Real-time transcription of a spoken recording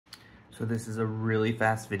So this is a really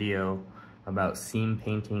fast video about seam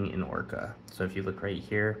painting in ORCA. So if you look right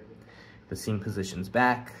here, the seam position's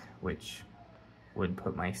back, which would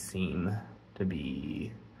put my seam to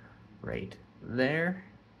be right there.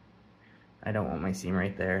 I don't want my seam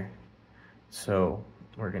right there. So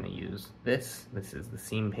we're gonna use this. This is the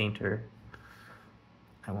seam painter.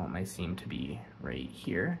 I want my seam to be right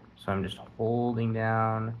here. So I'm just holding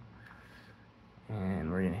down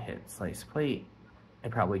and we're gonna hit slice plate. I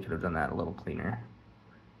probably could have done that a little cleaner.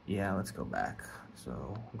 Yeah, let's go back.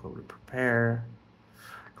 So we'll go to prepare,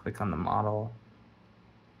 click on the model.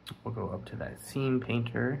 We'll go up to that seam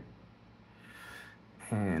painter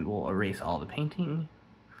and we'll erase all the painting.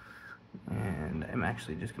 And I'm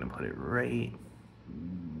actually just gonna put it right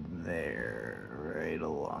there, right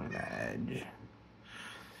along the edge.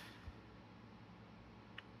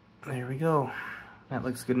 There we go. That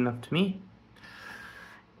looks good enough to me.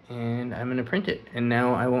 And I'm gonna print it. And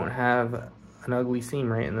now I won't have an ugly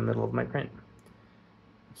seam right in the middle of my print.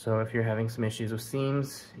 So if you're having some issues with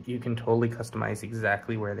seams, you can totally customize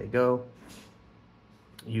exactly where they go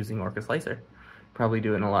using OrcaSlicer. Probably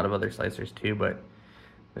do it in a lot of other slicers too, but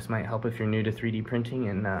this might help if you're new to 3D printing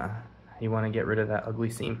and you wanna get rid of that ugly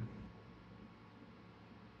seam.